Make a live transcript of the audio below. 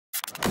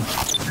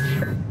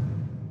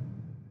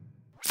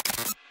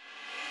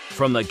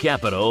from the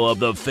capital of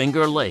the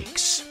Finger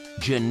Lakes,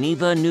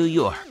 Geneva, New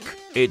York,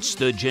 it's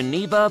the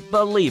Geneva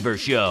Believer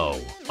Show.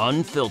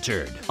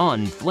 Unfiltered,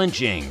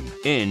 unflinching,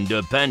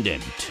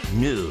 independent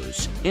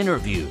news,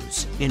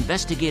 interviews,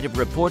 investigative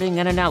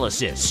reporting, and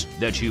analysis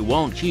that you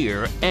won't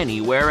hear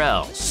anywhere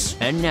else.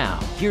 And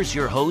now, here's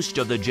your host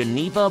of the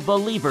Geneva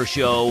Believer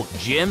Show,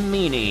 Jim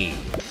Meany.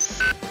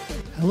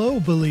 Hello,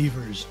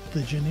 believers.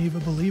 The Geneva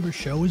Believer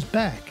Show is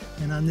back.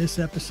 And on this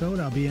episode,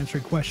 I'll be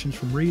answering questions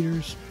from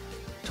readers,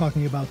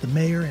 talking about the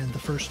mayor and the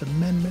First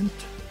Amendment,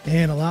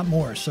 and a lot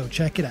more. So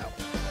check it out.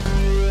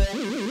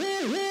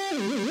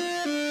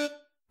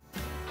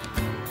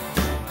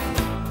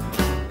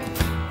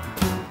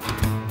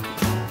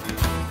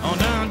 On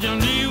down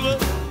Geneva,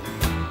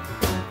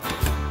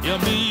 you'll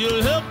be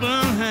your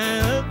helping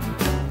hand.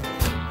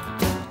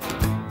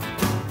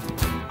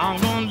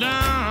 I'm going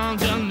down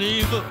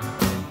Geneva,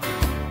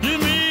 give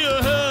me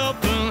a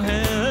helping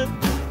hand.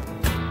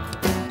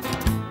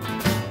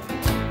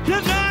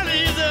 You're not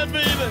easy,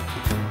 baby,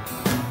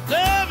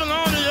 living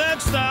on the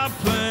extra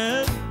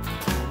plan.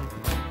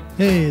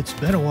 Hey, it's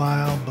been a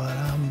while, but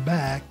I'm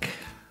back.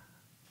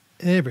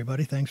 Hey,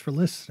 everybody, thanks for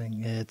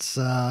listening. It's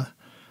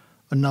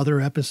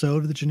another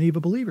episode of the Geneva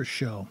Believer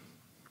Show.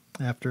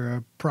 After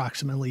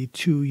approximately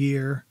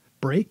 2-year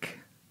break,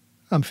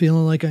 I'm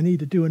feeling like I need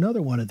to do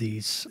another one of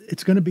these.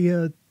 It's going to be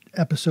an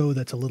episode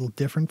that's a little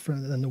different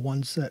than the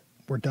ones that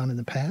were done in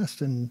the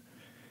past, and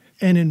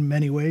in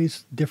many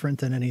ways different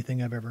than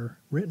anything I've ever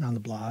written on the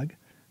blog,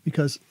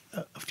 because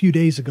a few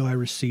days ago I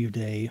received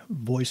a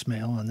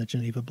voicemail on the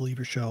Geneva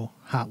Believer Show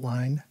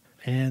hotline,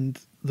 and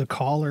the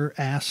caller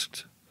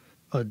asked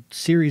a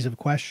series of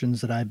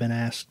questions that I've been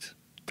asked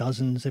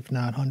dozens, if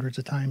not hundreds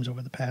of times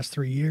over the past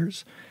 3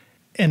 years.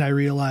 And I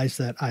realized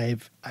that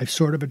I've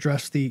sort of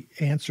addressed the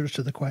answers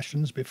to the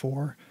questions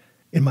before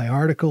in my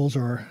articles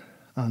or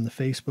on the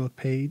Facebook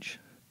page,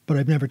 but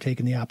I've never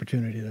taken the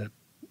opportunity to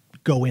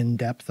go in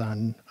depth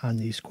on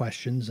these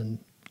questions and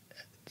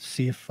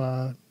see if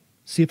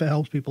it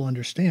helps people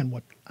understand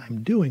what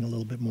I'm doing a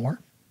little bit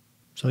more.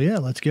 So yeah,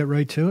 let's get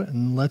right to it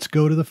and let's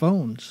go to the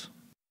phones.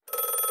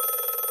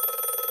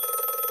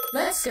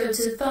 Let's go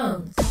to the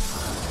phones. Time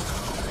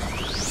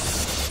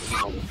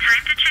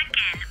to check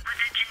in with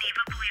the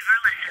Geneva Believer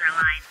listener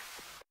line.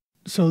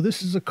 So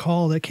this is a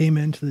call that came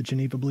into the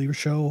Geneva Believer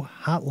Show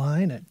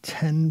hotline at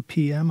 10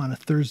 p.m. on a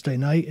Thursday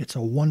night. It's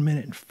a 1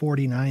 minute and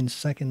 49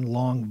 second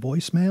long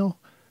voicemail.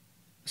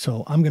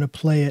 So I'm going to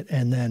play it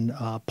and then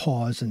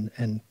pause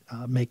and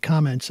make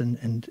comments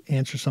and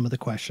answer some of the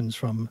questions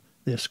from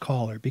this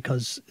caller,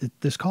 because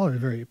this caller is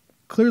very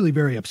clearly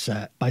very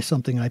upset by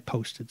something I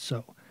posted.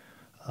 So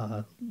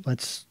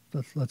let's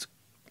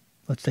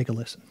take a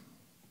listen.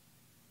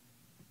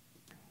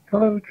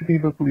 Hello,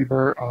 Geneva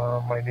Believer.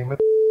 My name is.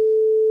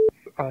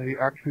 I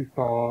actually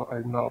saw.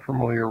 I'm not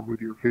familiar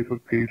with your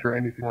Facebook page or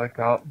anything like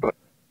that, but.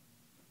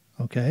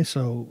 Okay,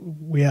 so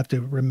we have to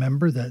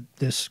remember that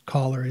this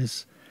caller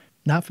is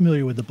not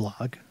familiar with the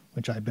blog,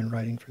 which I've been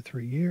writing for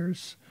 3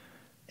 years,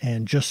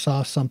 and just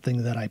saw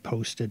something that I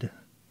posted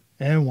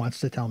and wants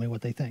to tell me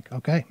what they think.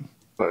 Okay.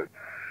 But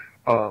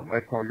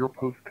I saw your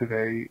post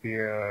today,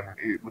 and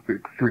it was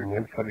extremely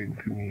upsetting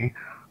to me.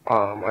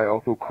 I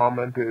also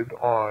commented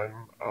on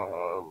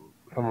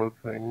some of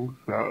the things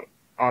that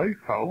I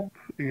felt,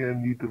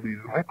 and you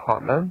deleted my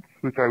comments,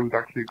 which I was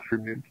actually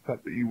extremely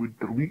upset that you would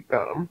delete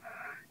them.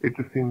 It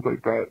just seems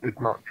like that is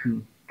not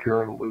true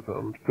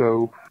journalism.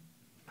 So,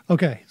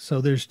 okay,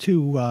 so there's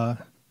two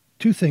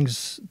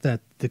things that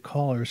the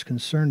caller is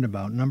concerned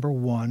about. Number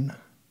one,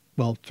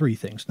 well, three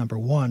things. Number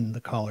one,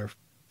 the caller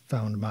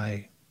found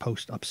my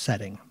post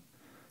upsetting.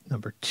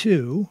 Number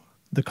two,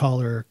 the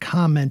caller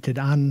commented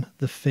on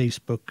the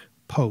Facebook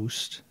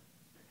post,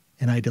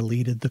 and I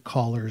deleted the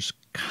caller's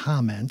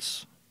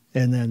comments.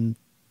 And then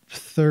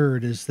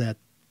third is that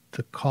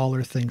the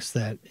caller thinks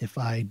that if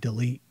I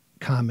delete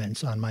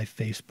comments on my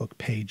Facebook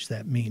page,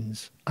 that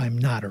means I'm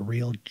not a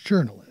real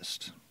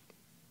journalist.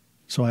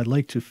 So I'd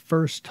like to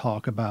first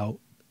talk about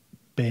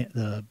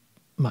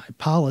my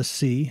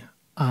policy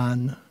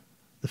on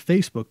the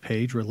Facebook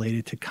page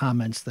related to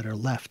comments that are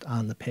left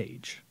on the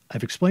page.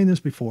 I've explained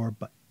this before,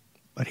 but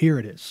here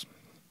it is.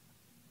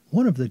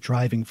 One of the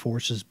driving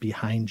forces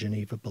behind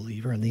Geneva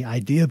Believer and the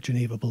idea of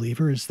Geneva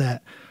Believer is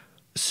that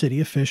city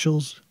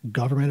officials,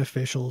 government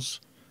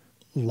officials,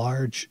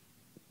 large,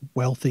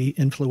 wealthy,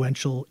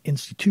 influential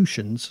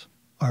institutions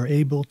are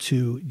able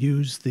to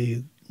use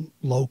the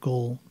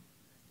local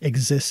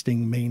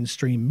existing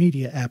mainstream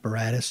media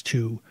apparatus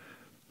to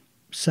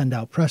send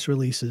out press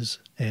releases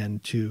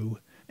and to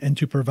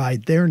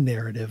provide their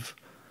narrative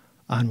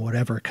on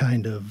whatever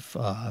kind of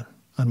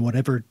on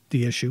whatever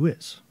the issue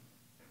is.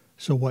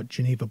 So what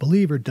Geneva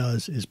Believer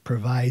does is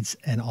provides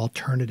an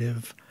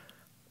alternative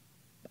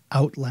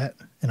outlet,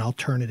 an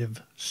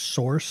alternative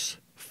source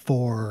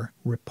for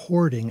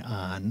reporting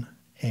on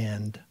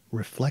and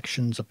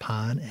reflections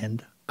upon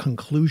and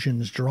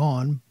conclusions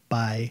drawn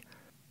by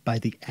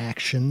the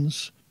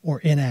actions or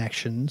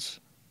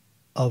inactions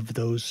of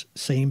those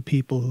same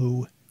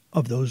people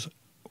of those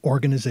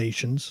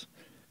organizations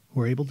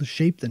who are able to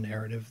shape the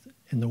narrative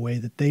in the way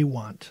that they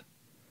want.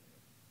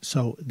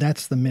 So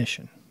that's the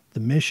mission. The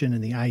mission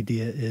and the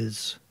idea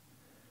is,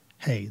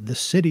 hey, the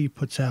city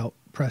puts out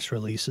press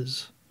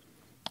releases.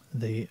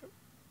 The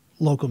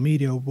local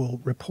media will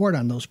report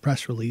on those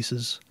press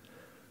releases,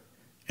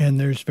 and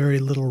there's very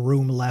little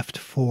room left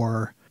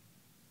for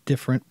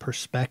different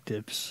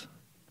perspectives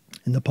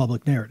in the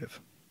public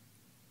narrative.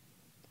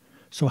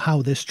 So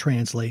how this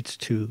translates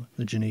to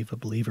the Geneva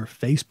Believer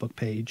Facebook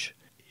page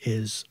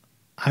is,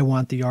 I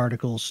want the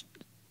articles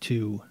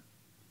to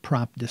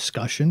prompt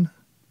discussion.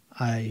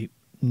 I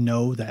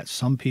know that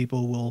some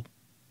people will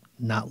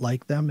not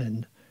like them,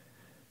 and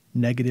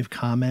negative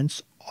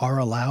comments are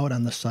allowed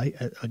on the site,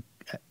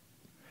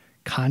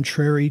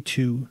 contrary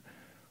to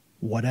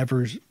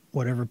whatever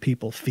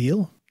people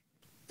feel.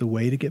 The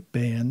way to get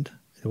banned,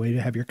 the way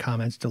to have your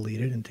comments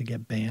deleted and to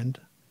get banned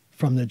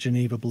from the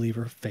Geneva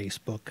Believer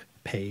Facebook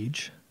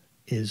page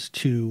is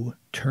to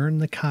turn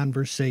the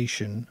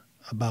conversation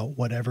about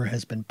whatever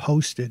has been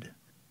posted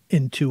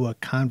into a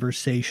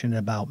conversation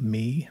about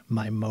me,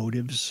 my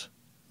motives,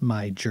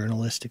 my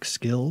journalistic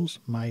skills,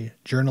 my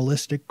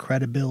journalistic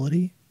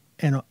credibility,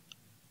 and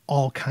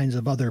all kinds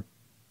of other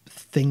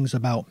things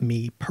about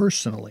me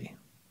personally.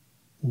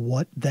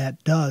 What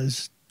that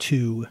does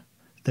to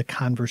the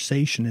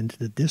conversation and to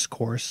the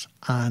discourse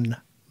on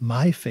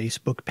my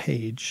Facebook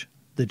page,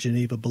 the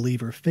Geneva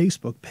Believer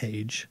Facebook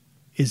page,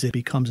 is it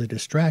becomes a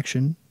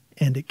distraction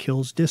and it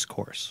kills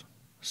discourse.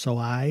 So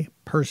I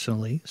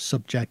personally,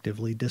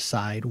 subjectively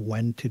decide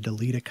when to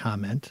delete a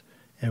comment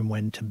and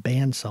when to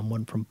ban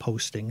someone from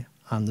posting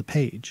on the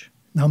page.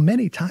 Now,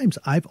 many times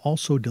I've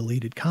also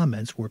deleted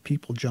comments where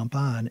people jump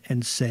on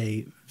and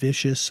say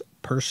vicious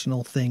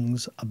personal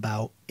things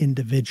about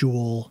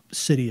individual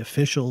city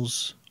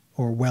officials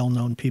or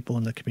well-known people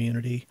in the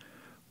community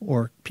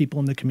or people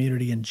in the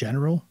community in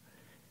general,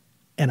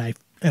 and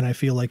I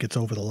feel like it's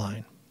over the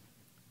line.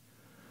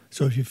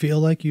 So if you feel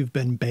like you've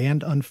been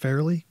banned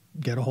unfairly,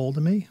 get a hold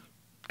of me.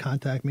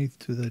 Contact me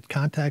through the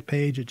contact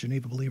page at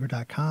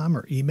genevabeliever.com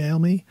or email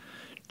me,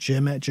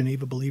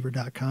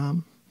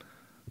 jim@genevabeliever.com,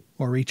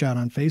 or reach out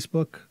on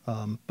Facebook.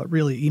 But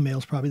really, email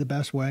is probably the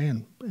best way.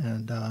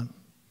 And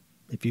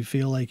if you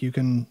feel like you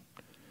can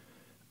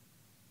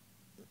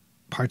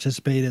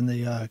participate in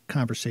the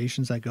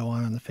conversations that go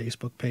on the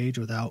Facebook page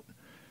without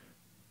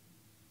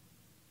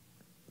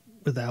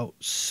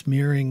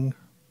smearing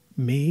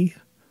me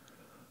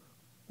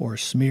or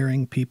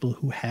smearing people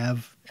who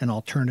have an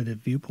alternative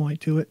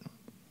viewpoint to it,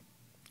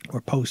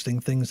 or posting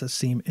things that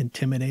seem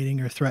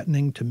intimidating or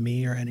threatening to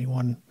me or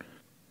anyone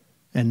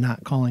and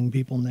not calling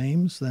people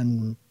names,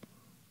 then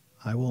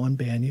I will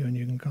unban you and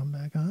you can come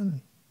back on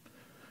and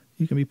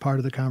you can be part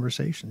of the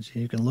conversations.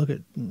 You can look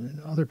at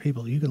other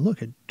people. You can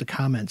look at the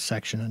comments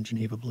section on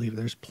Geneva Believer.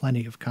 There's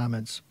plenty of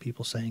comments,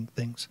 people saying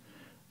things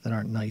that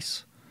aren't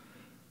nice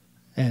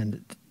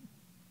and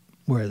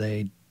where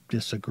they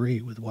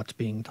disagree with what's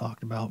being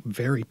talked about,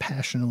 very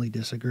passionately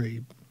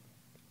disagree,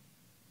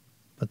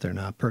 but they're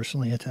not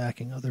personally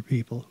attacking other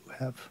people who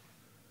have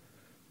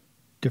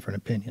different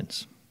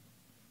opinions.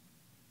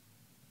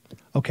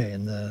 Okay,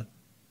 and the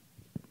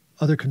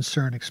other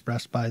concern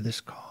expressed by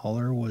this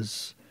caller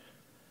was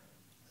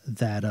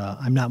that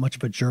I'm not much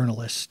of a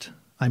journalist.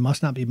 I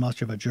must not be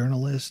much of a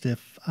journalist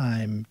if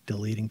I'm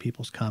deleting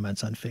people's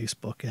comments on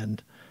Facebook,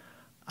 and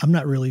I'm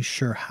not really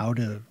sure how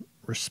to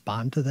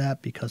respond to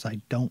that, because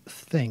I don't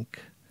think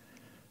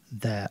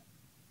that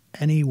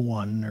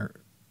anyone, or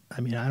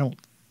I mean, I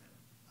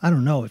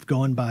don't know if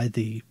going by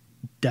the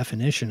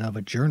definition of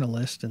a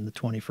journalist in the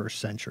 21st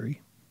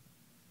century,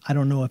 I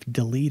don't know if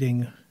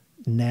deleting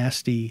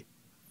nasty,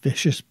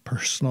 vicious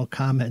personal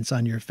comments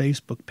on your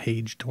Facebook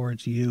page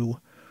towards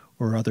you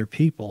or other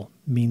people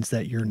means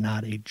that you're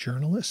not a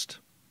journalist.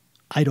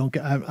 I don't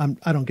get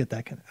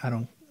that. I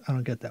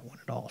don't get that one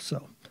at all.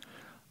 So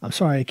I'm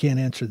sorry I can't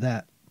answer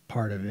that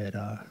part of it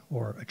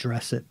or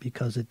address it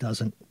because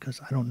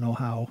I don't know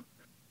how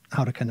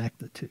to connect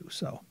the two.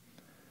 So,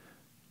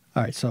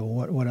 all right. So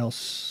what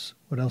else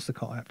the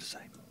call have to say?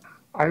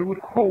 I would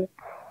hope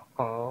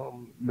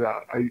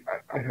that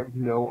I have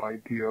no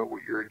idea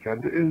what your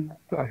agenda is.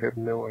 I have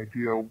no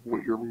idea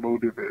what your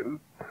motive is.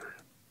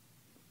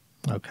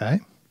 Okay.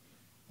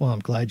 Well, I'm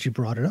glad you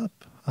brought it up.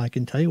 I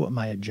can tell you what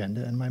my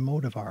agenda and my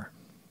motive are.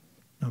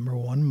 Number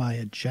one, my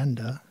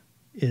agenda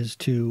is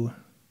to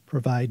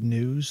provide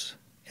news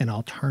and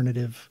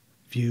alternative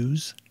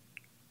views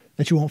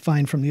that you won't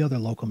find from the other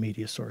local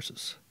media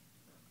sources.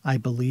 I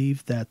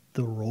believe that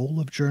the role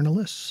of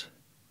journalists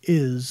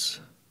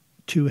is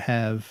to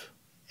have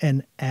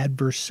an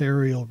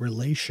adversarial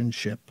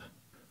relationship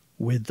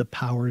with the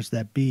powers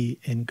that be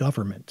in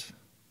government.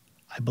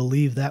 I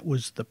believe that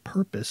was the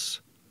purpose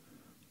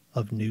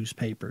of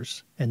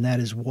newspapers, and that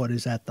is what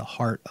is at the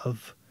heart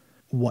of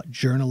what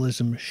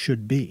journalism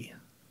should be.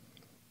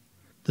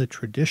 The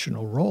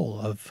traditional role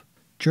of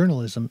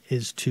journalism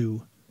is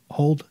to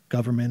hold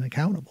government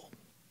accountable.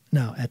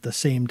 Now, at the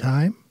same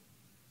time,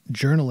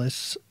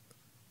 journalists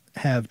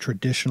have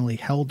traditionally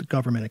held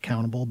government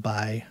accountable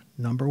by,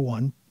 number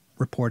one,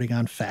 reporting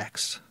on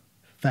facts.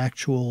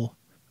 factual,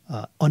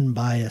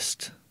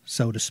 unbiased,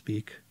 so to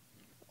speak,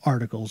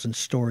 articles and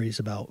stories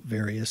about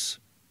various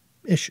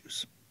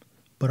issues.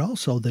 But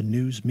also the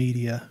news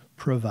media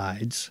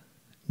provides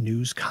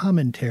news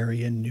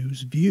commentary and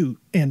news view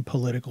and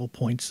political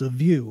points of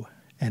view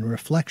and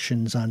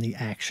reflections on the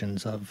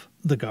actions of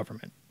the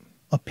government.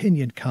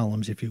 Opinion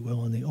columns, if you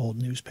will, in the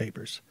old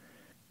newspapers.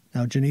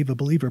 Now, Geneva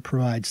Believer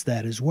provides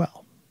that as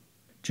well.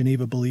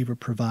 Geneva Believer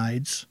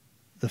provides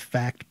the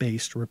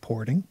fact-based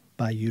reporting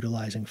by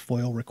utilizing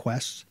FOIL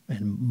requests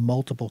and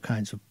multiple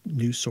kinds of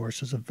news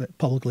sources, of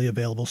publicly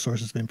available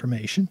sources of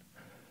information.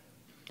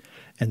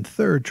 And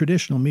third,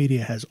 traditional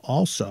media has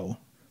also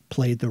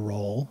played the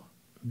role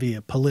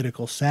via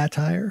political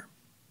satire,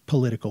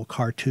 political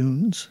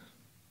cartoons,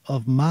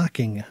 of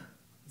mocking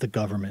the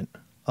government,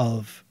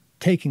 of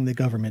taking the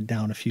government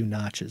down a few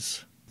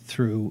notches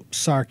through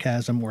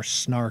sarcasm or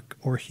snark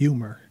or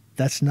humor.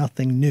 That's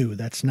nothing new.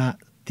 That's not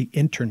the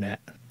internet.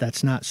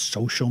 That's not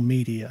social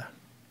media.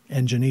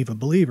 And Geneva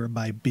Believer,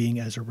 by being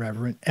as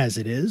irreverent as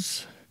it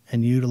is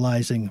and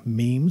utilizing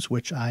memes,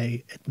 which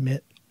I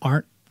admit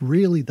aren't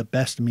really the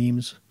best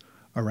memes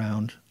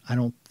around. I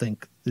don't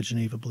think the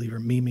Geneva Believer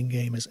memeing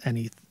game is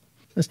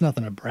there's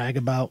nothing to brag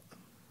about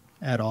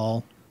at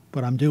all,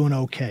 but I'm doing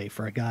okay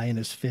for a guy in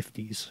his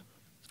 50s.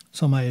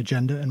 So my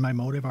agenda and my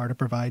motive are to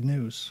provide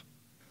news.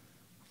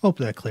 Hope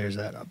that clears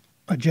that up.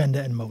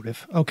 Agenda and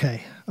motive.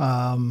 Okay.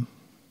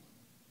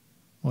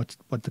 What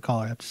the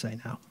caller have to say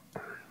now?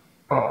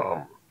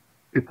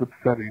 It's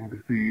upsetting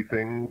to see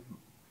things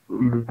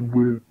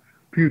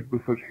viewed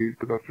with such hate,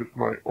 but that's just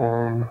my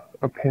own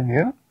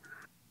opinion.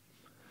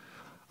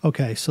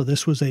 Okay, so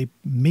this was a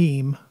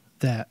meme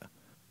that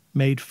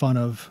made fun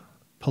of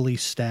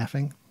police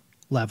staffing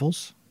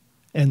levels,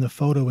 and the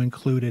photo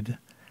included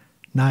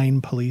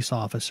 9 police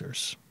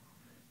officers.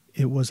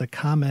 It was a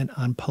comment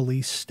on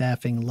police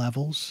staffing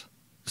levels,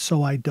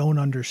 so I don't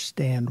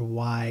understand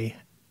why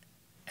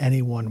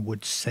anyone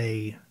would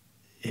say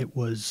it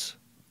was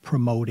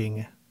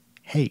promoting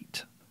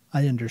hate.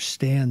 I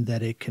understand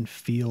that it can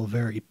feel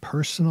very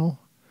personal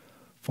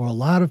for a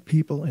lot of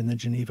people in the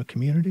Geneva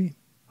community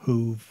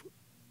who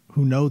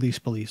know these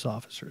police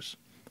officers,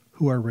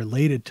 who are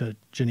related to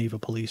Geneva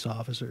police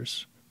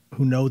officers,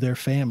 who know their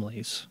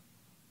families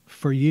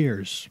for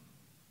years,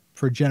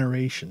 for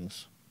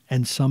generations.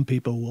 And some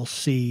people will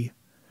see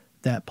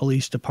that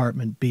police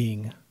department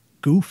being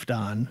goofed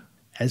on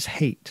as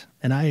hate.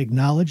 And I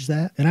acknowledge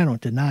that, and I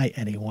don't deny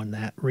anyone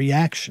that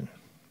reaction.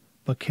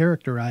 But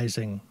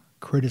characterizing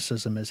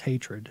criticism as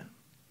hatred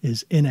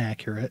is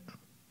inaccurate,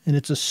 and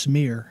it's a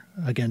smear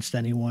against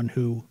anyone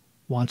who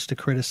wants to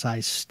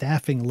criticize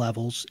staffing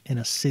levels in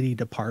a city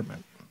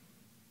department.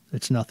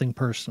 It's nothing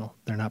personal.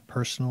 They're not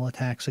personal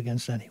attacks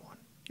against anyone.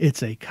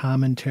 It's a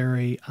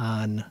commentary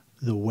on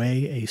the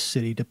way a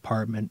city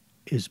department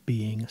is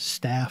being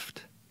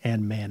staffed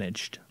and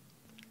managed.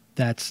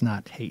 That's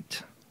not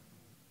hate.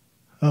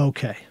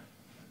 Okay,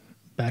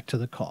 back to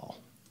the call.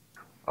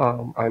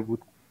 I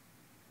would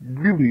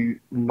really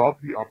love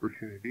the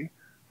opportunity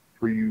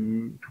for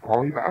you to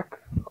call me back.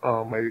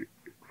 My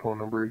phone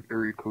number is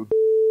area code.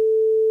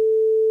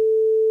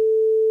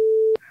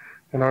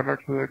 And I'd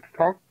actually like to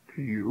talk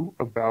to you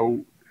about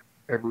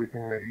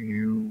everything that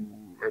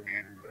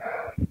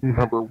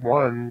number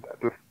one, that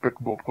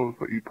despicable post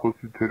that you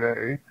posted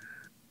today.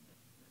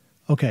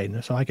 Okay,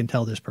 so I can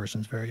tell this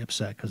person's very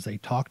upset because they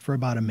talked for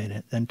about a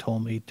minute, then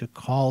told me to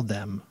call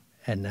them,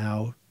 and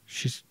now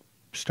she's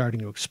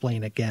starting to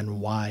explain again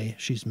why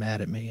she's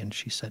mad at me, and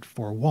she said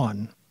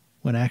 4-1,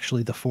 when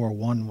actually the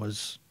 4-1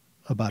 was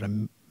about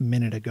a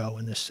minute ago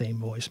in this same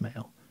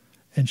voicemail.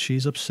 And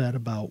she's upset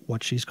about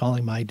what she's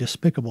calling my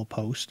despicable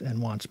post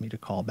and wants me to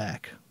call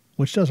back,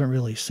 which doesn't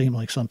really seem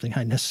like something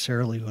I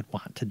necessarily would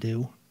want to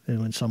do.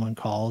 And when someone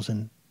calls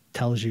and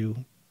tells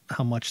you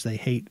how much they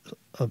hate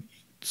of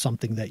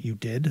something that you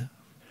did.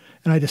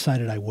 And I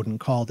decided I wouldn't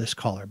call this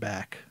caller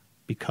back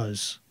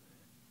because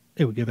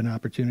it would give an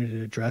opportunity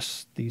to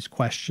address these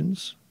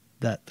questions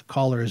that the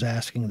caller is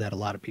asking that a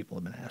lot of people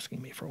have been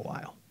asking me for a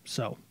while.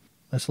 So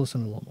let's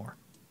listen a little more.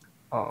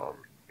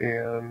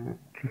 And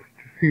just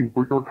to see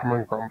where you're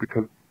coming from,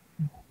 because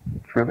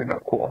it's really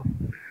not cool.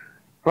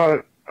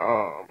 But,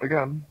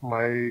 again,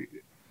 my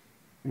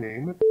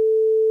name is,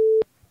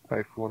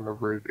 my phone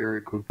number is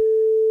area code.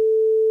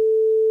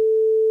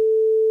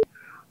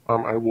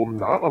 I will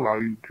not allow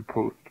you to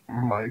post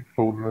my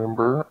phone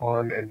number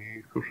on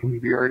any social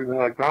media or anything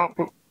like that,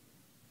 but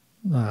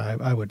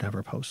I would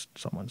never post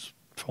someone's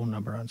phone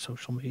number on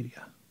social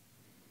media.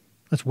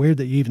 That's weird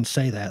that you even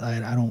say that.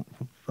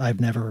 I've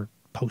never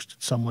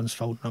posted someone's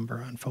phone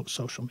number on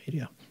social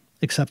media,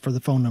 except for the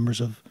phone numbers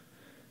of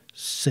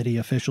city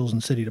officials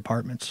and city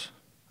departments.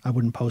 I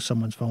wouldn't post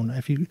someone's phone.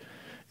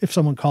 If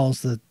someone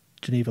calls the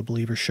Geneva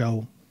Believer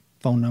Show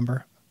phone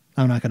number,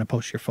 I'm not going to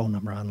post your phone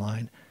number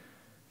online.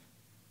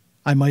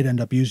 I might end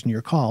up using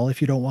your call.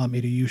 If you don't want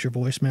me to use your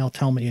voicemail,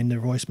 tell me in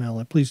their voicemail,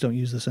 and please don't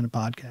use this in a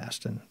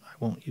podcast, and I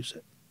won't use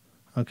it.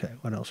 Okay,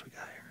 what else we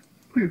got here?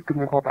 Please give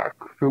me a call back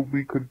so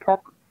we could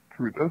talk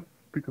through this,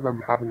 because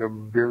I'm having a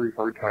very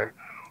hard time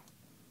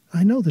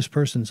I know this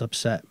person's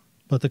upset,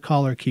 but the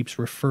caller keeps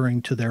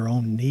referring to their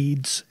own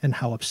needs and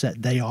how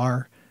upset they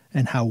are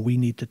and how we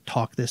need to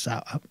talk this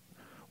out.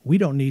 We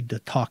don't need to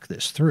talk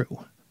this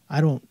through. I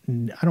don't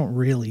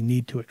really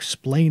need to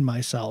explain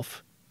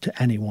myself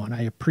to anyone.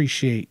 I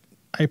appreciate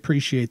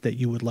that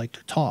you would like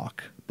to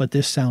talk, but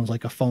this sounds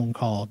like a phone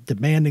call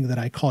demanding that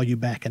I call you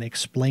back and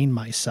explain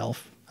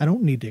myself. I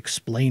don't need to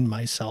explain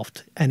myself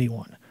to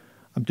anyone.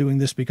 I'm doing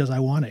this because I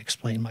want to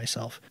explain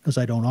myself, because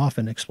I don't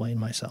often explain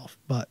myself.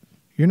 But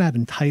you're not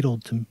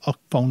entitled to a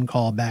phone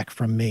call back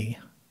from me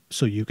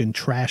so you can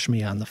trash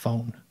me on the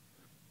phone.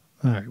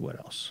 All right, what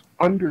else?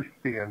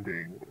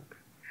 Understanding.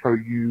 So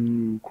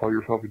you call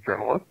yourself a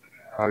journalist.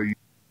 I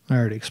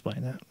already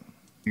explained that.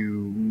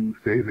 You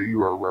say that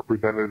you are a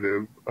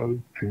representative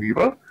of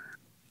Geneva.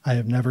 I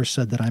have never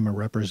said that I'm a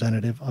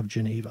representative of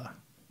Geneva.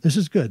 This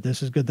is good.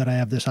 This is good that I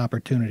have this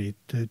opportunity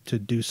to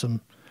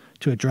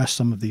address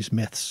some of these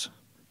myths,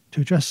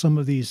 to address some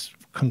of these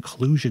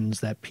conclusions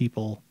that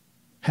people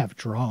have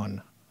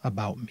drawn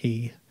about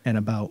me and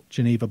about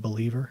Geneva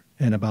Believer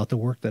and about the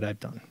work that I've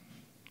done.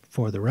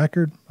 For the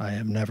record, I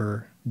have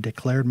never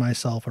declared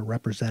myself a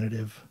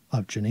representative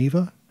of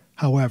Geneva.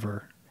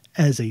 However,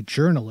 as a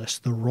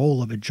journalist, the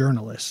role of a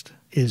journalist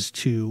is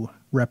to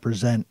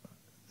represent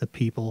the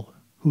people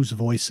whose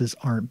voices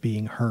aren't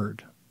being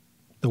heard,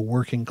 the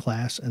working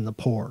class and the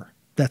poor.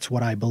 That's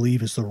what I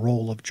believe is the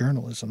role of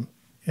journalism,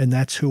 and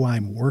that's who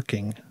I'm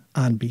working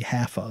on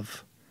behalf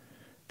of.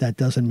 That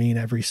doesn't mean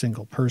every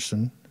single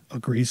person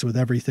agrees with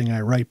everything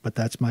I write, but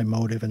that's my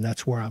motive and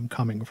that's where I'm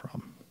coming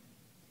from.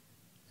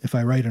 If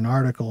I write an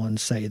article and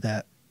say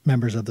that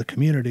members of the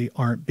community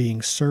aren't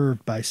being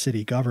served by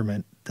city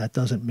government, that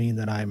doesn't mean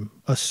that I'm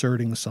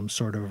asserting some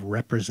sort of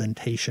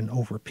representation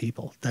over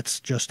people. That's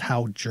just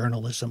how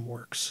journalism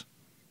works.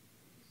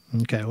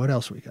 Okay, what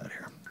else we got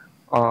here?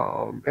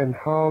 And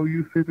how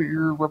you say that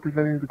you're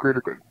representing the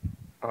greater good.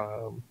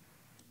 I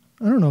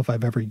don't know if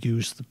I've ever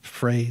used the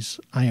phrase,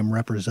 I am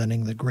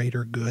representing the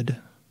greater good,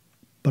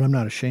 but I'm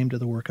not ashamed of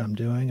the work I'm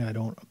doing. I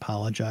don't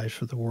apologize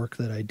for the work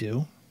that I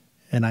do.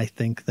 And I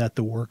think that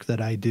the work that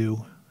I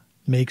do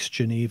makes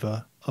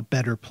Geneva a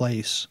better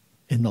place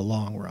in the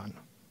long run.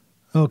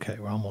 Okay,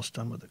 we're almost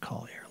done with the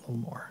call here. A little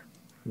more.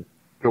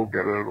 Don't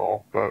get it at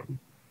all, but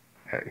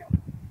hey.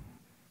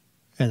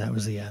 And that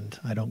was the end.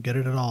 I don't get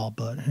it at all,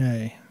 but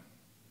hey.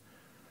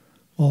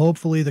 Well,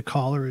 hopefully the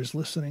caller is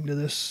listening to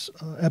this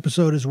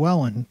episode as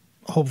well and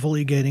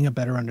hopefully getting a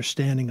better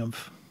understanding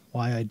of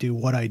why I do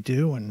what I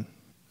do. And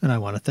I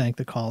want to thank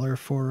the caller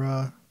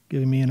for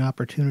giving me an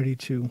opportunity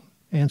to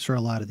answer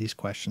a lot of these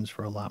questions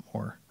for a lot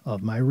more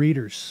of my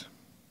readers.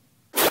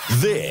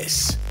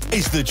 This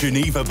is the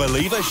Geneva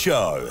Believer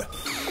Show.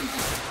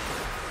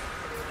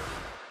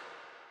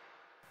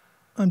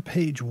 On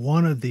page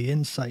 1 of the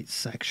Insights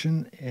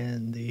section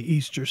in the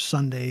Easter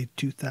Sunday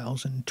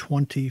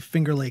 2020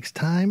 Finger Lakes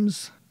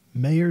Times,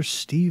 Mayor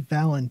Steve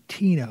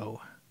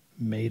Valentino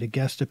made a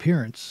guest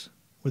appearance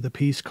with a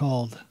piece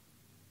called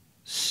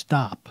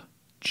Stop,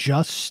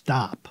 Just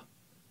Stop,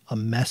 a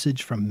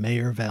message from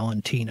Mayor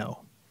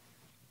Valentino.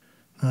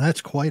 Now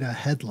that's quite a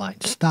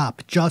headline.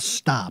 Stop, just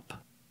stop.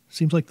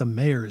 Seems like the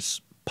mayor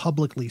is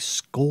publicly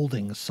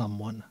scolding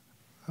someone.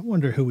 I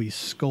wonder who he's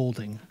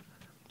scolding.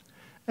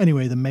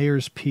 Anyway, the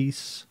mayor's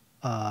piece,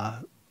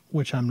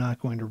 which I'm not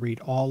going to read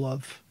all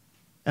of,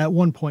 at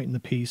one point in the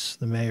piece,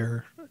 the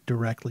mayor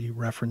directly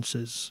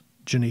references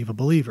Geneva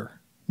Believer.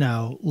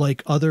 Now,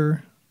 like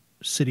other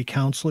city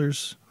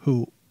councilors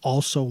who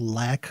also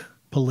lack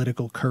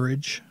political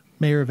courage,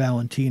 Mayor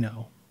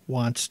Valentino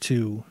wants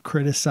to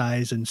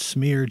criticize and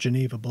smear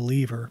Geneva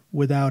Believer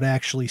without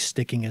actually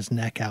sticking his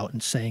neck out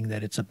and saying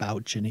that it's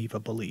about Geneva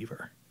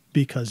Believer.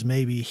 Because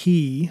maybe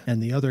he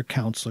and the other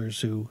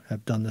counselors who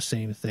have done the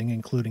same thing,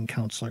 including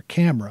Counselor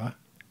Camera,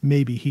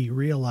 maybe he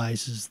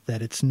realizes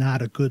that it's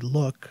not a good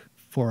look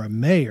for a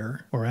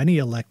mayor or any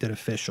elected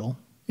official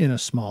in a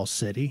small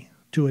city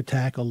to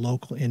attack a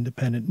local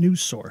independent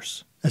news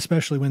source,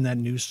 especially when that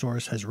news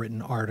source has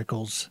written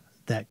articles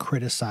that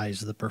criticize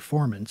the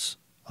performance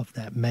of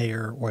that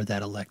mayor or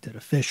that elected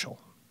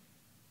official.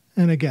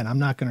 And again, I'm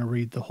not going to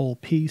read the whole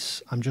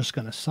piece. I'm just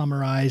going to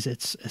summarize.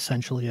 It's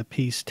essentially a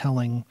piece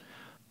telling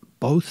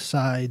both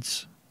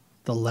sides,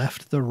 the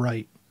left, the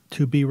right,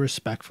 to be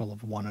respectful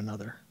of one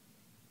another.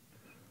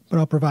 But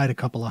I'll provide a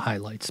couple of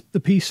highlights.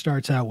 The piece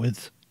starts out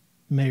with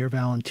Mayor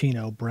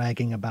Valentino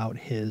bragging about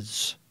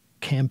his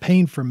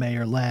campaign for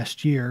mayor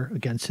last year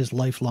against his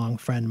lifelong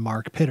friend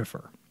Mark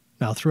Pittifer.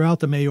 Now, throughout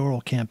the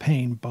mayoral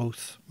campaign,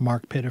 both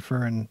Mark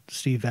Pittifer and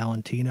Steve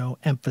Valentino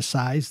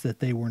emphasized that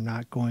they were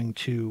not going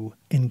to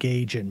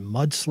engage in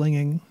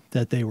mudslinging,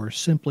 that they were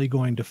simply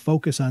going to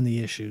focus on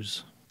the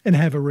issues and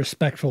have a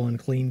respectful and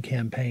clean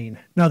campaign.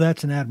 Now,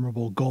 that's an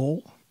admirable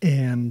goal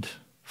and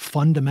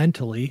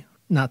fundamentally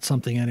not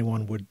something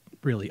anyone would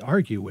really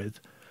argue with.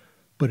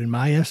 But in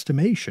my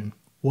estimation,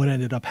 what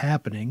ended up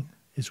happening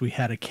is we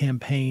had a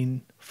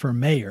campaign for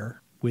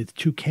mayor with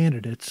two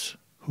candidates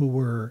who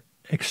were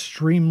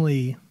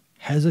extremely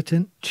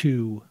hesitant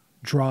to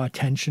draw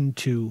attention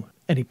to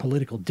any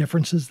political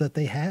differences that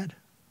they had.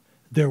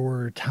 There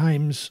were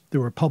times,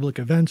 there were public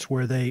events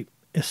where they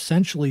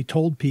essentially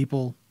told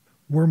people,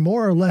 we're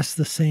more or less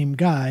the same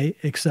guy,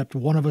 except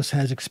one of us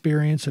has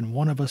experience and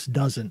one of us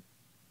doesn't.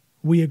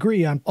 We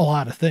agree on a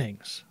lot of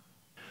things.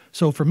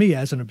 So for me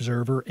as an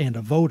observer and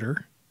a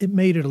voter, it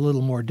made it a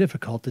little more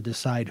difficult to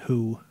decide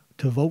who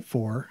to vote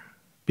for,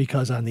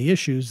 because on the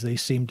issues, they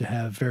seemed to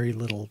have very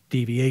little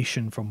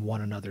deviation from one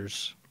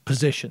another's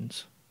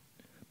positions.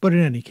 But in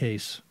any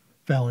case,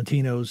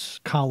 Valentino's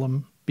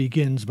column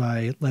begins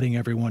by letting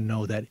everyone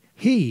know that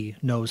he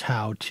knows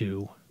how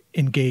to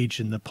engage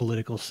in the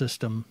political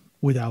system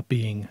without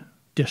being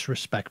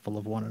disrespectful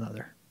of one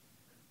another,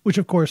 which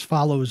of course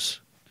follows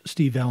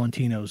Steve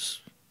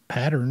Valentino's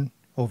pattern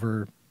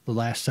over the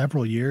last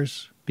several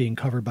years being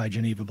covered by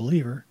Geneva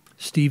Believer.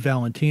 Steve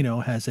Valentino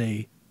has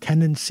a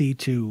tendency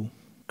to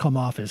come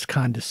off as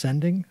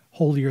condescending,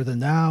 holier than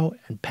thou,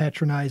 and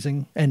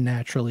patronizing, and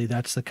naturally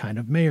that's the kind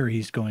of mayor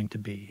he's going to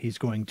be. He's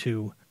going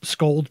to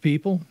scold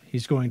people.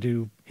 He's going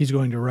to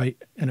write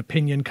an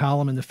opinion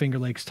column in the Finger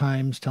Lakes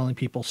Times telling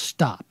people,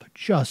 stop,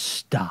 just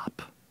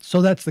stop.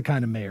 So that's the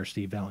kind of mayor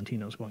Steve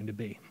Valentino is going to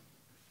be.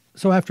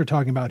 So after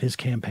talking about his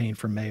campaign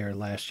for mayor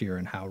last year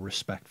and how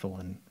respectful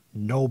and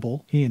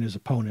noble he and his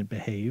opponent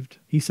behaved,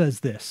 he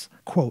says this,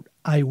 quote,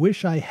 I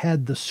wish I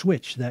had the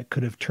switch that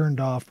could have turned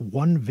off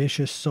one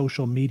vicious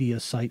social media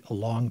site a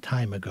long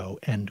time ago,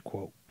 end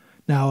quote.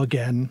 Now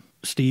again,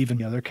 Steve and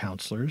the other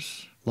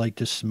counselors like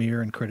to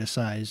smear and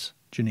criticize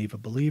Geneva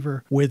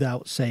Believer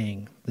without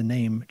saying the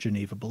name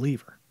Geneva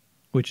Believer,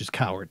 which is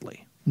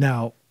cowardly.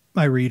 Now,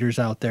 my readers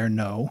out there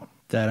know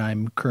that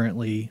I'm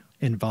currently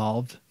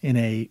involved in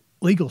a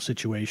legal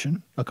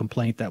situation, a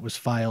complaint that was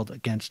filed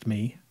against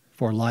me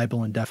for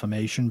libel and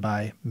defamation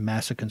by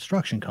Massa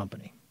Construction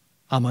Company.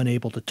 I'm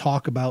unable to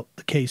talk about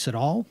the case at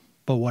all,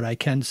 but what I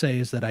can say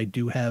is that I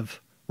do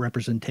have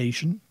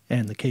representation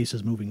and the case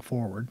is moving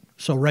forward.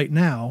 So right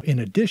now, in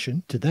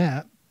addition to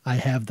that, I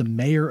have the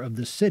mayor of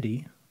the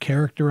city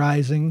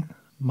characterizing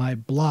my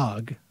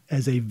blog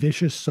as a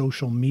vicious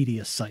social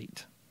media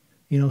site.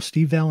 You know,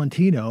 Steve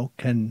Valentino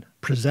can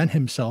present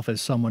himself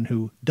as someone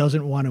who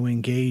doesn't want to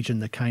engage in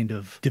the kind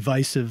of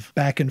divisive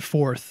back and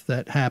forth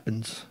that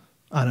happens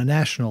on a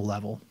national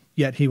level,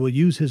 yet he will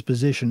use his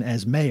position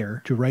as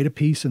mayor to write a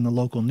piece in the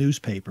local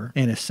newspaper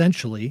and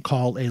essentially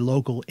call a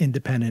local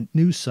independent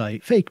news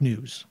site fake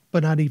news,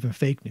 but not even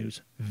fake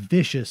news,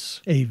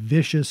 a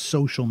vicious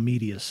social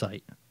media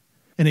site.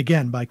 And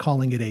again, by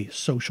calling it a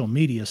social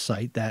media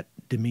site, that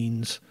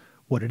demeans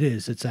what it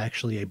is. It's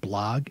actually a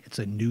blog. It's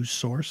a news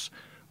source.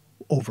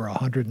 Over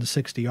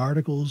 160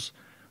 articles,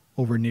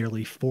 over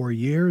nearly 4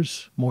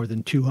 years, more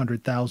than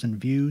 200,000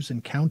 views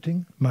and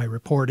counting. My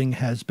reporting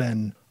has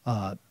been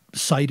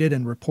cited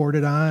and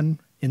reported on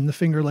in the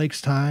Finger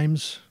Lakes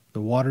Times,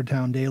 the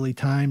Watertown Daily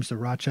Times, the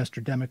Rochester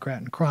Democrat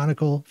and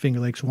Chronicle,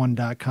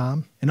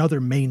 fingerlakes1.com, and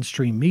other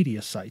mainstream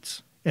media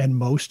sites. And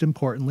most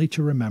importantly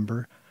to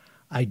remember,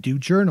 I do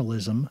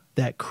journalism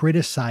that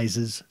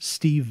criticizes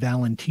Steve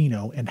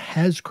Valentino and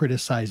has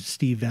criticized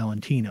Steve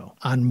Valentino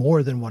on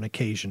more than one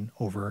occasion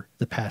over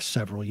the past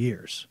several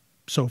years.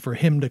 So for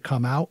him to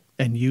come out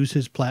and use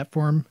his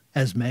platform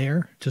as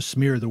mayor to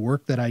smear the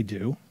work that I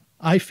do,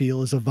 I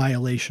feel is a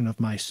violation of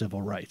my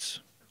civil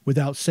rights.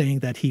 Without saying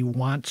that he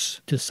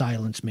wants to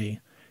silence me,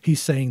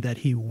 he's saying that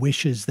he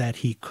wishes that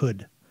he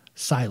could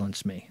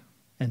silence me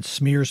and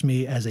smears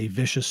me as a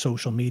vicious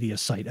social media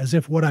site, as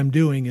if what I'm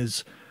doing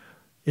is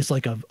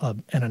like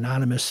an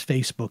anonymous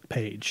Facebook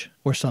page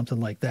or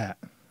something like that.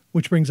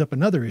 Which brings up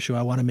another issue.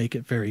 I want to make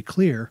it very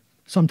clear.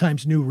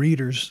 Sometimes new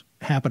readers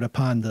happen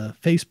upon the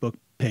Facebook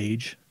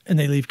page and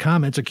they leave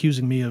comments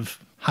accusing me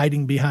of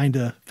hiding behind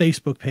a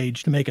Facebook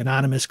page to make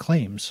anonymous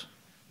claims.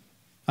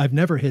 I've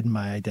never hidden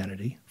my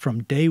identity.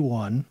 From day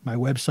one, my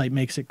website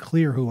makes it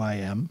clear who I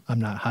am.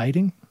 I'm not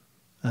hiding.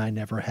 I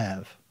never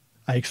have.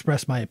 I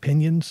express my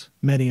opinions,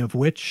 many of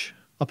which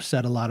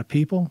upset a lot of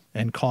people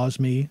and cause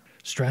me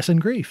stress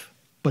and grief.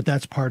 But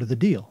that's part of the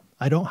deal.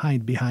 I don't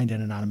hide behind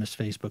an anonymous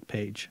Facebook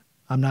page.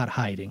 I'm not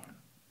hiding.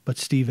 But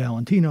Steve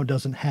Valentino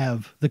doesn't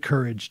have the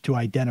courage to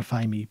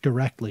identify me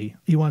directly.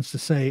 He wants to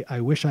say,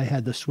 I wish I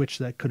had the switch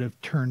that could have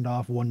turned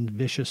off one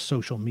vicious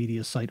social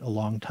media site a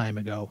long time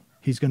ago.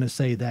 He's going to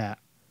say that.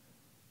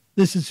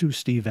 This is who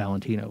Steve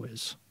Valentino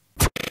is.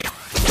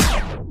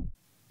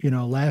 You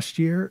know, last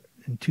year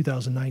in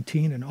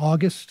 2019, in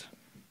August,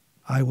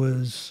 I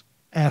was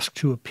asked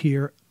to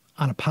appear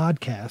on a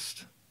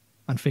podcast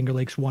on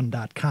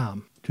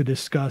fingerlakes1.com to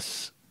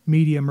discuss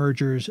media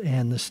mergers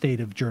and the state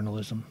of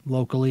journalism,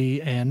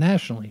 locally and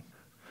nationally.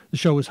 The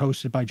show was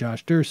hosted by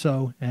Josh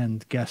Durso,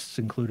 and guests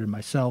included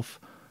myself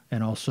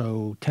and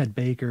also Ted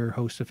Baker,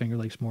 host of Finger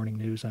Lakes Morning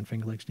News on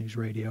Finger Lakes News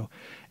Radio,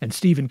 and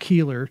Stephen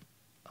Keeler,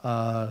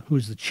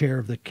 who's the chair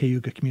of the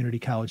Cayuga Community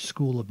College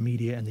School of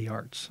Media and the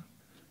Arts.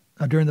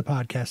 During the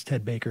podcast,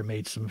 Ted Baker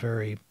made some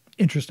very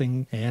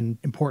interesting and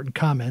important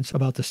comments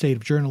about the state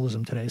of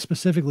journalism today,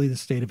 specifically the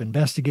state of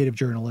investigative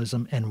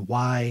journalism and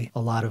why a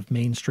lot of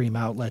mainstream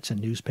outlets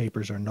and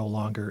newspapers are no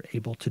longer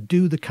able to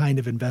do the kind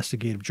of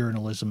investigative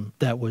journalism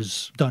that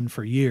was done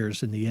for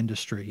years in the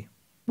industry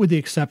with the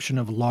exception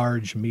of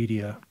large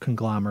media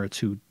conglomerates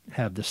who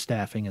have the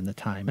staffing and the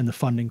time and the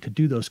funding to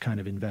do those kind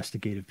of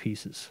investigative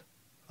pieces.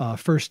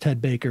 First, Ted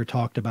Baker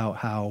talked about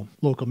how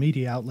local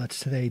media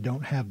outlets today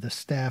don't have the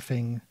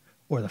staffing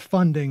or the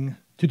funding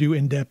to do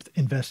in-depth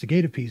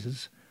investigative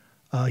pieces.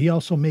 He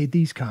also made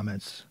these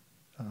comments.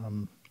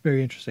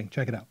 Very interesting.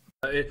 Check it out.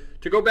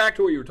 To go back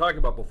to what you were talking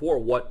about before,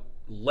 what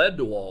led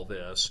to all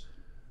this,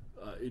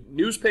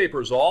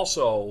 newspapers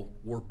also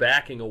were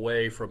backing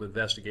away from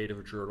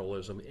investigative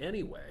journalism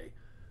anyway,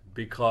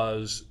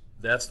 because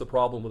that's the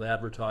problem with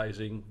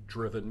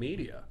advertising-driven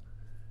media.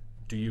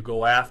 Do you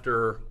go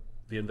after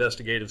the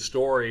investigative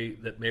story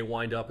that may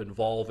wind up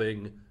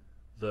involving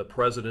the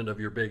president of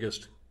your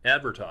biggest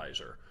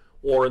advertiser?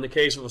 Or in the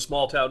case of a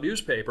small-town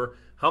newspaper,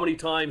 how many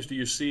times do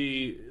you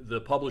see the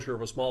publisher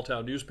of a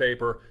small-town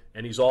newspaper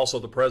and he's also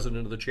the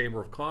president of the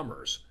Chamber of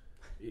Commerce?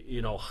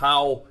 You know,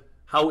 how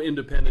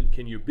independent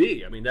can you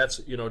be? I mean,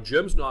 that's, you know,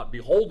 Jim's not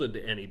beholden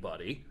to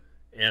anybody,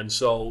 and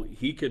so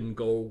he can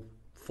go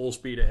full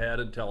speed ahead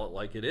and tell it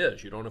like it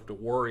is. You don't have to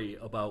worry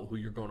about who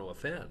you're going to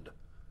offend.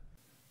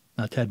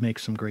 Ted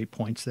makes some great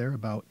points there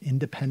about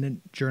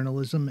independent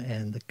journalism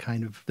and the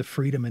kind of the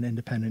freedom an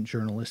independent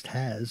journalist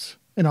has.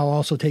 And I'll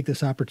also take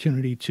this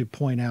opportunity to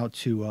point out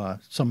to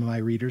some of my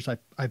readers,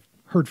 I've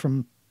heard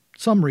from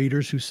some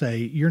readers who say,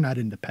 you're not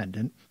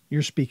independent.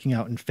 You're speaking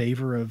out in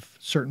favor of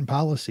certain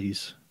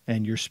policies,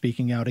 and you're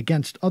speaking out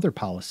against other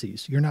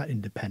policies. You're not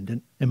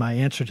independent. And my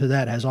answer to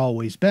that has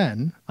always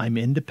been, I'm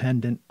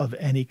independent of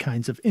any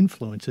kinds of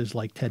influences,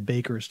 like Ted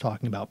Baker is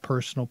talking about,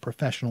 personal,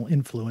 professional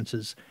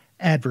influences.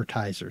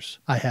 Advertisers.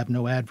 I have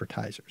no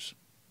advertisers.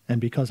 And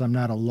because I'm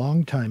not a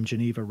longtime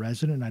Geneva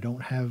resident, I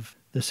don't have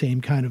the same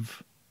kind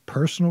of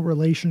personal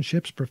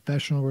relationships,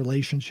 professional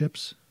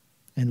relationships,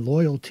 and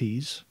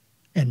loyalties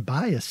and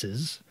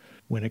biases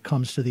when it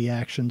comes to the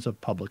actions of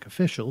public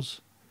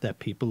officials that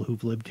people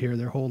who've lived here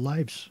their whole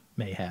lives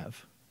may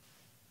have.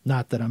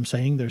 Not that I'm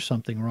saying there's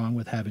something wrong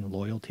with having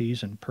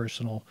loyalties and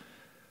personal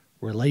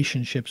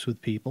relationships with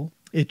people.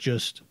 It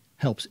just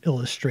helps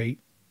illustrate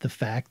the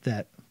fact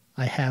that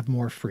I have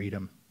more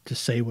freedom to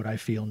say what I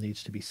feel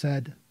needs to be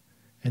said,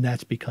 and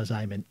that's because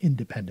I'm an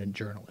independent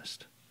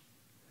journalist.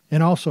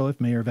 And also,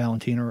 if Mayor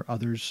Valentino or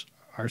others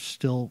are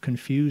still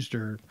confused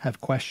or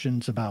have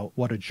questions about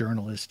what a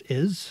journalist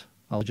is,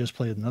 I'll just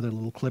play another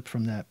little clip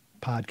from that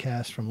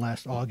podcast from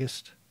last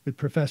August with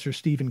Professor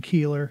Stephen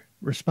Keeler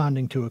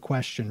responding to a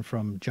question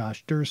from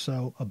Josh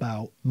Durso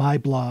about my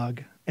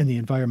blog and the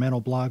environmental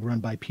blog run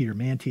by Peter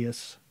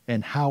Mantius,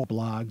 and how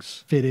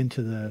blogs fit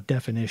into the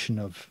definition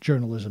of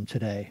journalism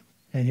today.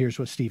 And here's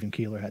what Stephen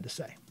Keeler had to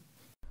say.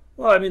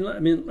 Well, I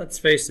mean, let's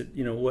face it.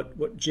 You know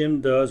what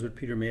Jim does, what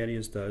Peter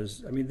Mantius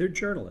does. I mean, they're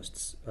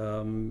journalists,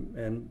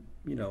 and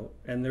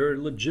they're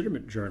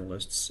legitimate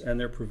journalists, and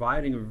they're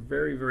providing a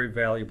very, very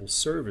valuable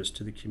service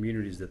to the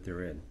communities that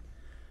they're in.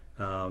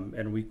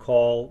 And we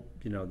call,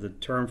 the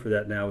term for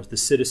that now is the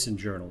citizen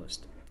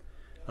journalist,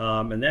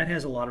 and that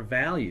has a lot of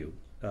value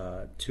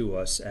to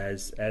us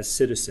as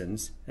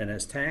citizens and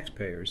as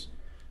taxpayers,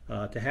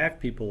 to have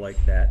people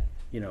like that,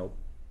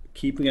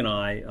 keeping an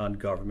eye on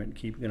government,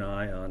 keeping an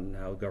eye on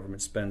how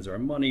government spends our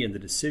money and the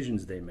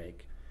decisions they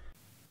make.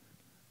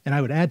 And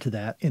I would add to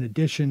that, in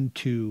addition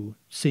to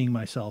seeing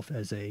myself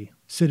as a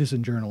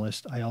citizen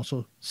journalist, I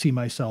also see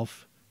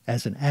myself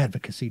as an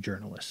advocacy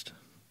journalist.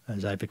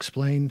 As I've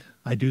explained,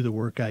 I do the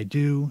work I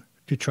do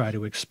to try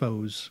to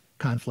expose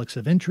conflicts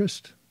of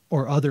interest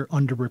or other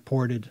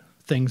underreported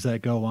things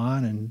that go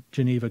on in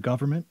Geneva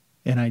government.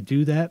 And I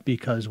do that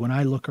because when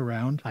I look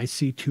around, I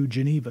see two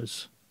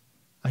Genevas.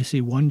 I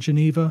see one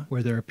Geneva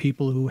where there are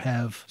people who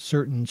have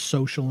certain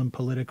social and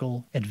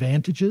political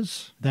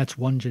advantages. That's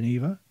one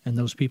Geneva. And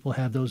those people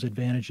have those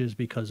advantages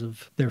because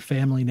of their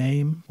family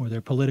name or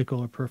their political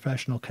or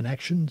professional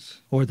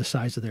connections or the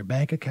size of their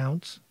bank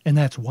accounts. And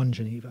that's one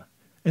Geneva.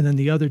 And then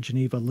the other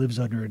Geneva lives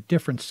under a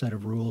different set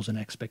of rules and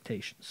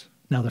expectations.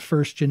 Now, the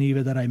first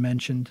Geneva that I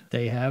mentioned,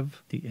 they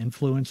have the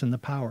influence and the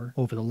power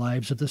over the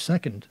lives of the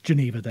second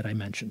Geneva that I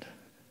mentioned.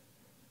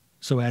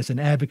 So as an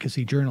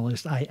advocacy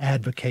journalist, I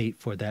advocate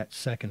for that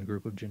second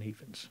group of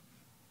Genevans.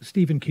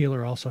 Stephen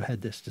Keeler also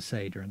had this to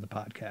say during the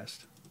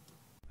podcast.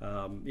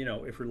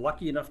 If we're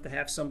lucky enough to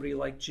have somebody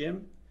like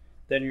Jim,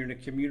 then you're in a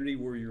community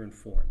where you're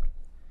informed.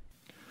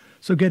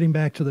 So getting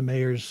back to the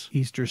mayor's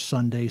Easter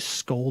Sunday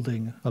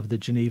scolding of the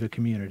Geneva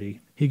community,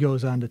 he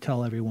goes on to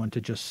tell everyone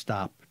to just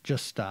stop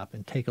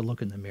and take a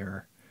look in the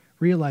mirror.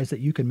 Realize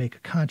that you can make a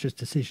conscious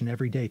decision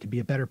every day to be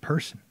a better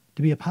person,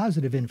 to be a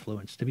positive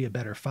influence, to be a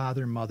better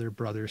father, mother,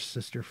 brother,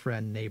 sister,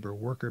 friend, neighbor,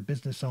 worker,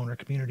 business owner,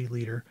 community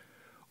leader,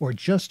 or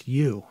just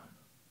you.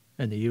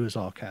 And the you is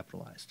all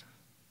capitalized.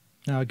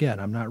 Now, again,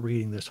 I'm not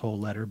reading this whole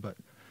letter, but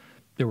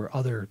there were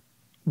other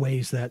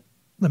ways that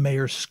the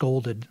mayor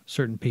scolded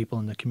certain people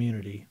in the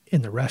community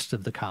in the rest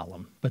of the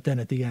column. But then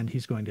at the end,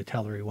 he's going to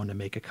tell everyone to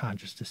make a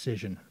conscious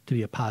decision to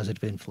be a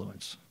positive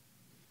influence.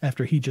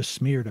 After he just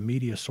smeared a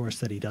media source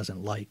that he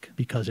doesn't like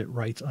because it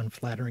writes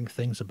unflattering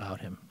things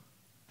about him.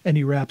 And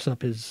he wraps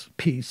up his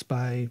piece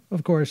by,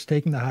 of course,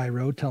 taking the high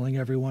road, telling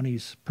everyone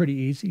he's pretty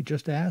easy.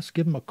 Just ask,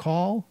 give him a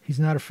call.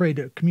 He's not afraid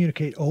to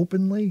communicate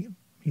openly.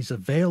 He's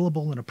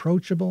available and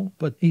approachable.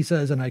 But he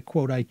says, and I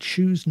quote, "I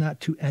choose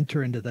not to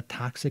enter into the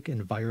toxic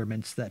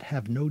environments that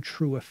have no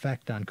true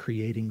effect on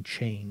creating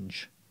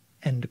change."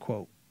 End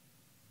quote.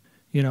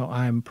 You know,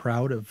 I'm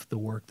proud of the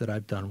work that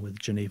I've done with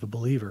Geneva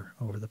Believer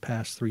over the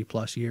past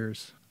 3+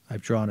 years.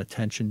 I've drawn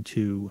attention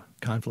to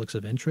conflicts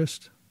of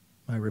interest.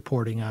 My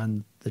reporting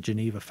on the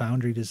Geneva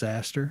Foundry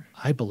disaster,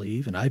 I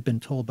believe, and I've been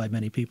told by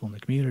many people in the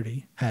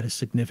community, had a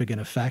significant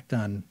effect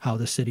on how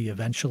the city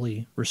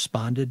eventually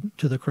responded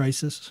to the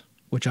crisis,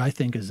 which I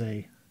think is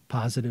a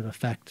positive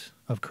effect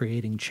of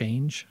creating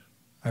change.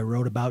 I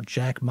wrote about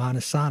Jack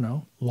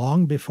Montesano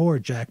long before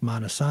Jack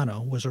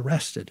Montesano was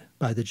arrested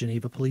by the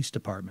Geneva Police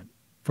Department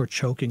for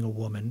choking a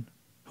woman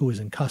who was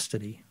in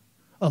custody,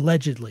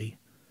 allegedly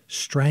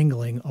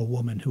strangling a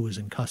woman who was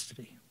in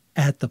custody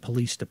at the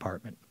police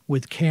department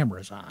with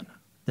cameras on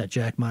that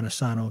Jack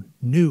Montesano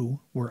knew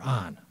were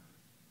on.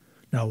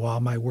 Now, while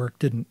my work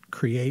didn't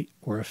create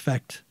or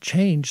affect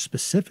change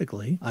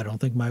specifically, I don't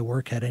think my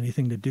work had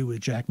anything to do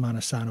with Jack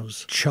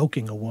Montesano's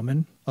choking a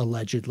woman,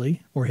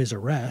 allegedly, or his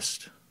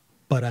arrest,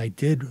 but I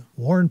did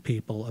warn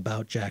people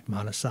about Jack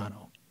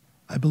Montesano.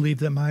 I believe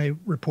that my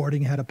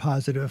reporting had a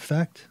positive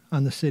effect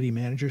on the city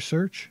manager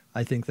search.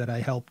 I think that I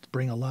helped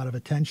bring a lot of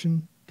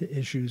attention to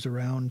issues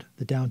around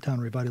the Downtown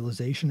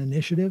Revitalization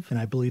Initiative, and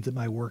I believe that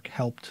my work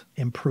helped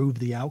improve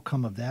the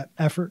outcome of that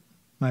effort.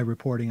 My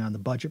reporting on the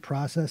budget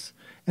process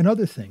and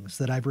other things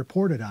that I've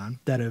reported on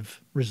that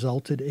have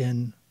resulted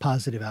in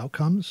positive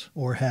outcomes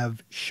or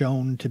have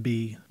shown to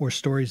be, or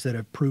stories that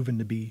have proven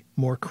to be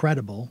more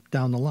credible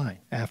down the line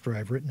after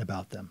I've written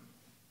about them.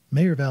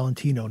 Mayor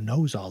Valentino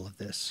knows all of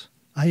this.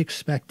 I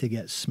expect to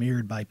get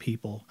smeared by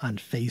people on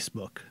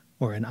Facebook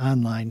or in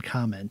online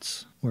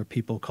comments where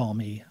people call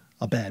me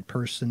a bad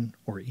person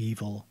or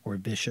evil or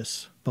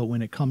vicious. But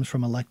when it comes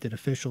from elected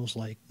officials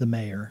like the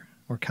mayor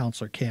or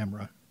Councilor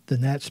Camera,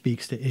 then that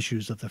speaks to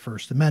issues of the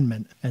First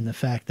Amendment and the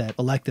fact that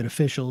elected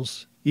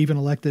officials, even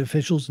elected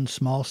officials in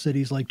small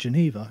cities like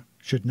Geneva,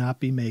 should not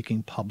be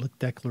making public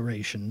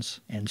declarations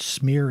and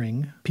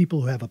smearing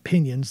people who have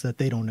opinions that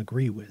they don't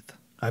agree with.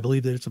 I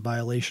believe that it's a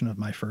violation of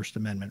my First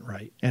Amendment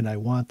right, and I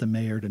want the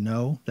mayor to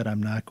know that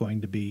I'm not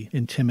going to be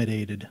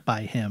intimidated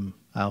by him.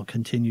 I'll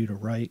continue to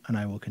write and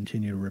I will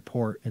continue to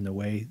report in the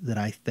way that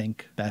I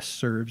think best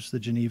serves the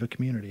Geneva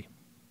community.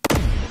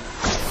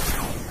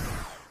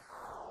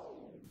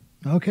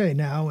 Okay,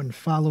 now, and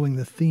following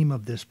the theme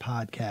of this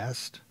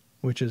podcast,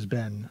 which has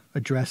been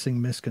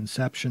addressing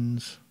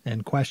misconceptions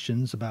and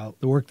questions about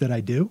the work that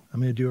I do, I'm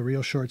going to do a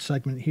real short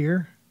segment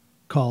here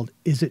called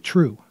Is It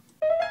True?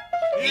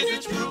 Is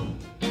it true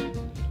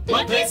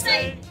what they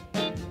say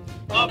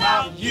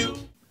about you?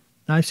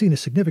 Now, I've seen a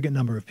significant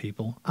number of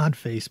people on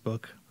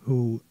Facebook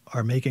who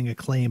are making a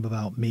claim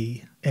about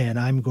me, and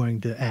I'm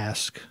going to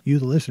ask you,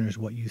 the listeners,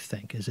 what you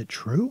think. Is it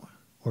true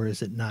or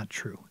is it not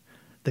true?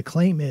 The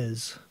claim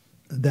is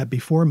that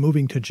before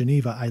moving to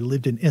Geneva, I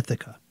lived in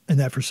Ithaca, and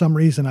that for some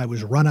reason I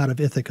was run out of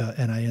Ithaca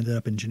and I ended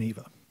up in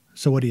Geneva.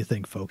 So what do you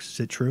think, folks?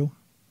 Is it true?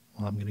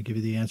 Well, I'm going to give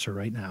you the answer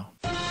right now.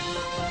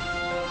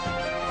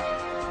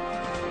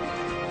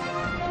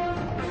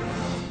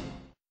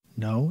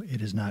 No,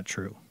 it is not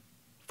true.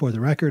 For the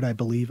record, I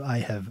believe I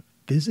have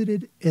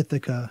visited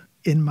Ithaca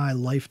in my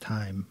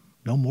lifetime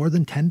no more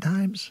than 10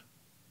 times,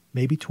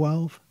 maybe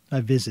 12.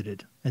 I've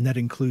visited, and that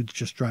includes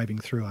just driving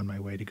through on my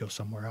way to go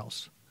somewhere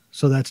else.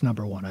 So that's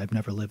number one. I've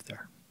never lived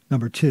there.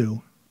 Number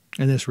two,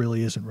 and this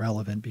really isn't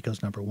relevant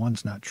because number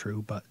one's not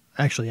true, but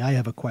actually I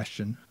have a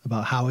question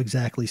about how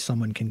exactly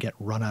someone can get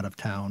run out of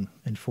town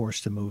and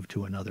forced to move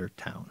to another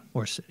town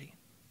or city.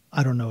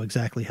 I don't know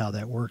exactly how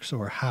that works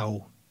or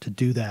how to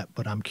do that,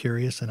 but I'm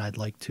curious, and I'd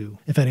like to,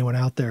 if anyone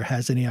out there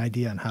has any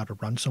idea on how to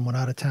run someone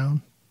out of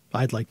town,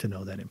 I'd like to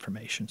know that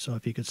information. So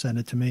if you could send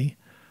it to me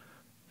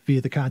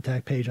via the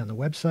contact page on the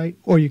website,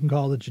 or you can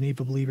call the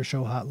Geneva Believer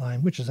Show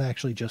hotline, which is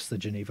actually just the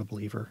Geneva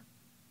Believer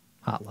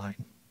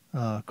hotline.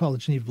 Call the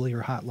Geneva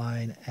Believer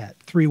hotline at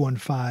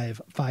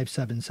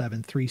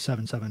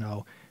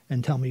 315-577-3770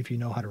 and tell me if you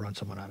know how to run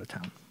someone out of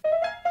town.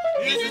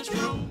 Is it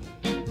true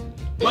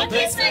what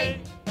they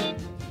say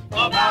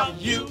about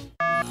you?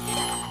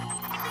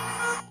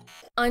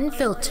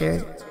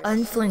 Unfiltered,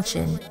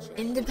 unflinching,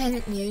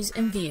 independent news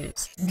and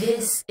views.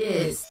 This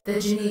is the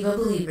Geneva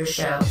Believer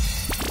Show.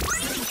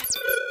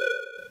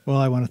 Well,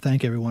 I want to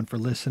thank everyone for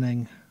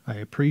listening. I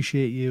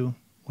appreciate you,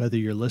 whether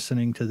you're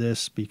listening to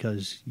this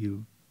because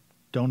you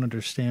don't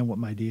understand what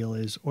my deal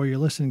is, or you're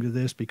listening to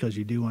this because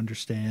you do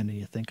understand and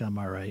you think I'm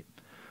all right,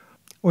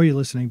 or you're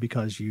listening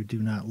because you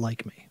do not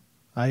like me.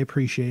 I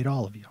appreciate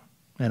all of you,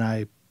 and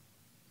I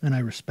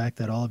respect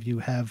that all of you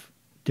have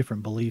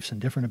different beliefs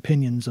and different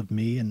opinions of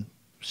me and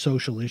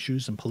social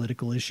issues and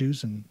political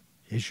issues and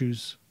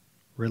issues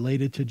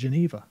related to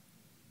Geneva.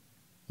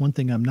 One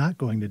thing I'm not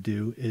going to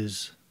do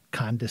is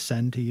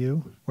condescend to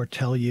you or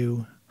tell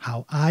you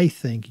how I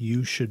think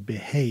you should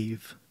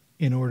behave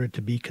in order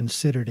to be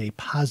considered a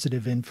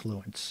positive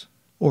influence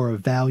or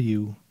of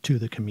value to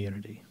the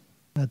community.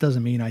 That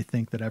doesn't mean I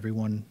think that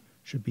everyone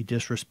should be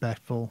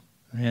disrespectful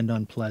and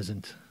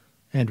unpleasant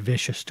and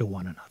vicious to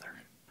one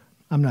another.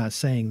 I'm not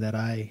saying that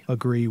I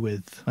agree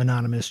with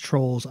anonymous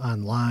trolls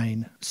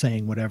online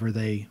saying whatever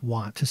they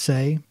want to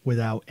say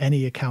without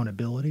any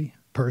accountability,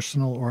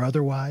 personal or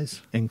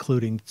otherwise,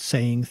 including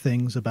saying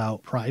things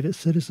about private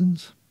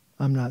citizens.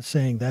 I'm not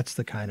saying that's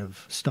the kind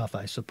of stuff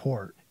I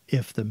support.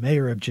 If the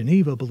mayor of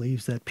Geneva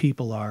believes that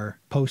people are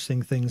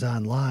posting things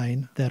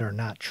online that are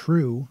not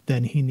true,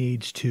 then he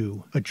needs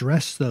to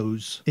address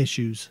those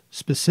issues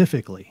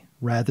specifically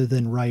rather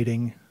than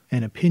writing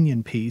an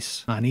opinion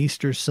piece on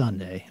Easter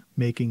Sunday,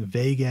 making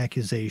vague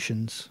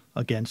accusations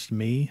against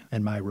me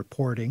and my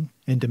reporting,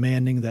 and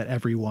demanding that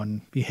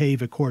everyone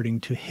behave according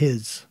to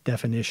his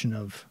definition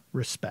of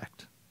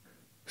respect.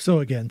 So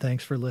again,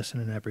 thanks for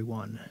listening,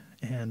 everyone,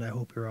 and I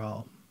hope you're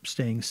all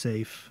staying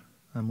safe.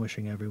 I'm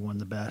wishing everyone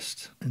the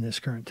best in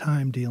this current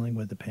time dealing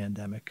with the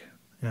pandemic.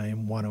 I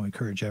want to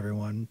encourage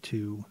everyone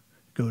to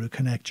go to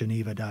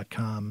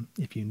connectgeneva.com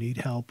if you need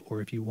help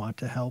or if you want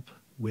to help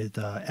with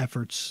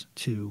efforts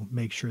to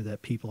make sure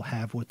that people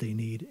have what they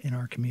need in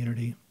our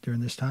community during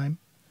this time.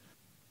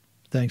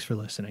 Thanks for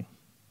listening.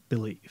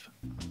 Believe.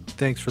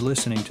 Thanks for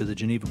listening to the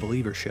Geneva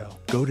Believer Show.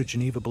 Go to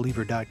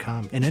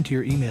genevabeliever.com and enter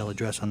your email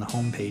address on the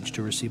homepage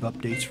to receive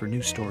updates for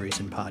news stories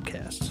and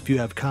podcasts. If you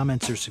have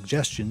comments or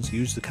suggestions,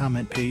 use the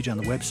comment page on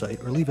the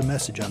website or leave a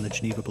message on the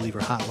Geneva Believer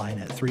hotline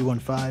at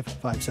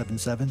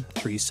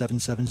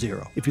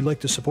 315-577-3770. If you'd like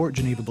to support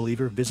Geneva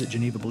Believer, visit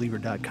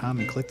genevabeliever.com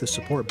and click the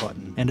support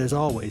button. And as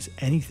always,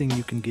 anything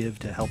you can give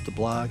to help the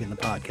blog and the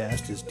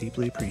podcast is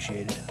deeply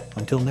appreciated.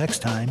 Until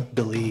next time,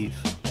 believe.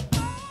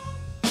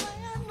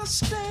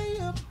 Stay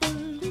a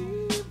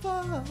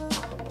believer.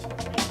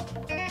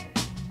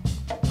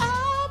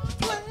 I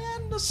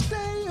plan to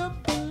stay a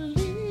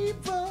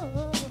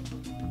believer.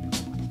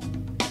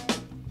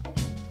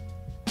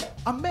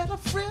 I met a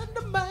friend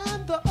of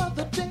mine the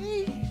other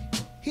day.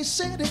 He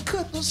said he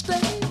couldn't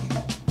stay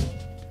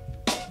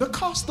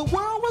because the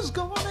world was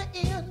gonna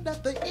end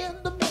at the end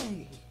of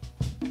May.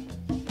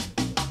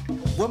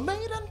 Well,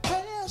 May done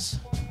pass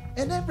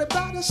and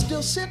everybody's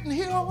still sitting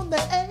here on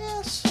their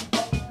ass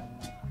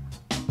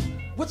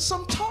with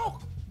some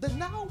talk, they're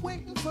now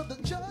waiting for the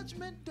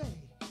judgment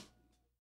day.